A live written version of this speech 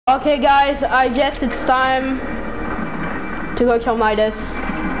Okay guys, I guess it's time to go kill Midas.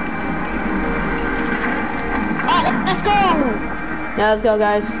 Alright, let's go! Yeah, let's go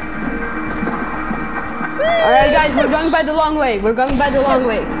guys. Alright guys, we're going by the long way. We're going by the long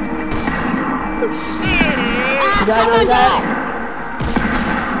way. Got another guy.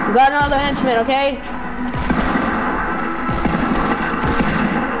 Got another henchman, okay?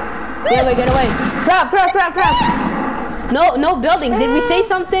 Get away, get away. Crap, crap, crap, crap. No, no building. Did we say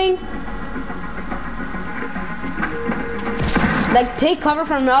something? Like, take cover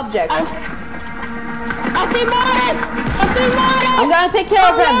from objects. I see Midas! I see Midas! I'm gonna take care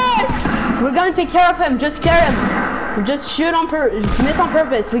of him. We're gonna take care of him. Just scare him. Just shoot on miss on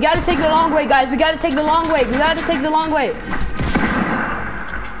purpose. We gotta take the long way, guys. We gotta take the long way. We gotta take the long way.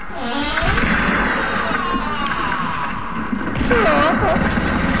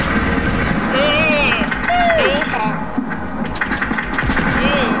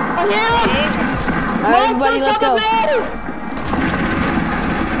 Alright, everybody, let's go.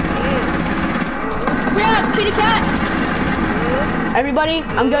 Kitty cat. Everybody,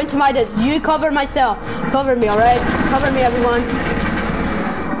 I'm going to Midas. You cover my cell. Cover me, alright? Cover me, everyone.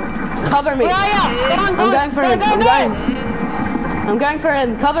 Cover me. I'm going for him. I'm going for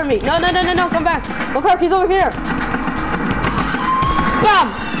him. Cover me. No, no, no, no, no. Come back. Oh crap, he's over here.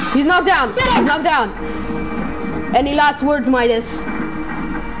 Bam! He's knocked down. He's knocked down. Any last words, Midas?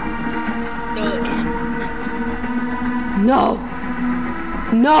 No.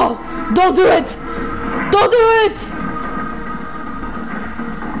 No. Don't do it. Don't do it.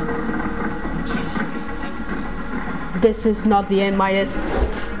 This is not the end, Midas.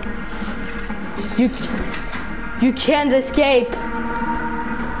 You can't escape.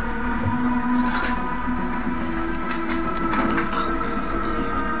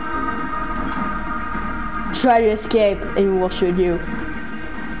 Try to escape and we'll shoot you.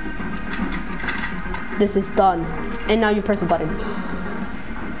 This is done. And now you press a button.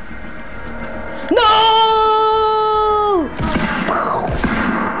 No!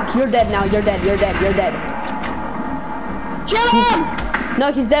 You're dead now. You're dead. You're dead. You're dead. Kill him!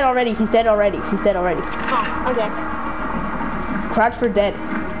 No, he's dead already. He's dead already. He's dead already. Oh, okay. Crouch for dead.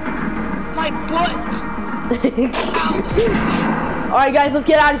 My butt! Alright guys, let's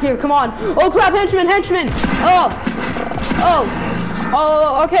get out of here. Come on. Oh crap, henchman, henchman! Oh! Oh!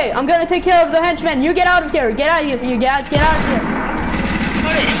 Oh, okay. I'm gonna take care of the henchman. You get out of here. Get out of here. You get out of here. Am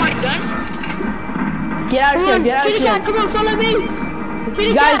I done? Get out of here. Get out of here. Come on, follow me.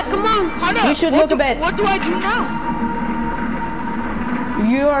 Guys, come on. You should look a bit. What do I do now?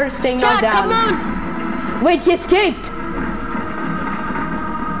 You are staying knocked down. Come on. Wait, he escaped.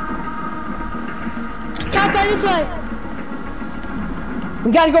 Cat, go this way.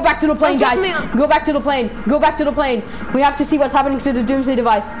 We gotta go back to the plane, guys. Go back to the plane. Go back to the plane. We have to see what's happening to the doomsday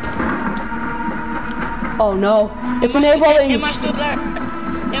device. Oh no. It's enabling. Am I still there?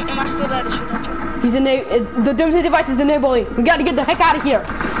 Am I still there to shoot at you? He's the doomsday device is enabling. We gotta get the heck out of here.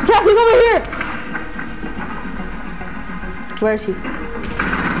 Crap, he's over here. Where is he?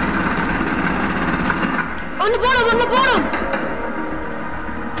 On the bottom, on the bottom.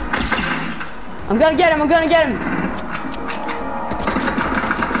 I'm gonna get him. I'm gonna get him.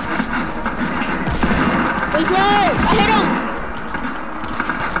 I hit him!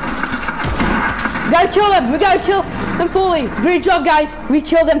 We gotta kill them! We gotta kill them fully! Great job, guys! We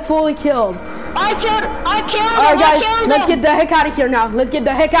killed them fully killed! I killed Alright guys, let's get the heck out of here now. Let's get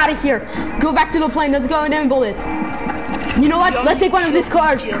the heck out of here. Go back to the plane. Let's go and then bullets. You know what? Let's take one of these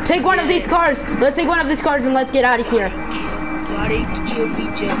cars. Take one of these cars. Let's take one of these cars and let's get out of here.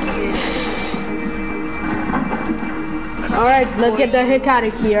 Alright, let's get the heck out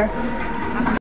of here.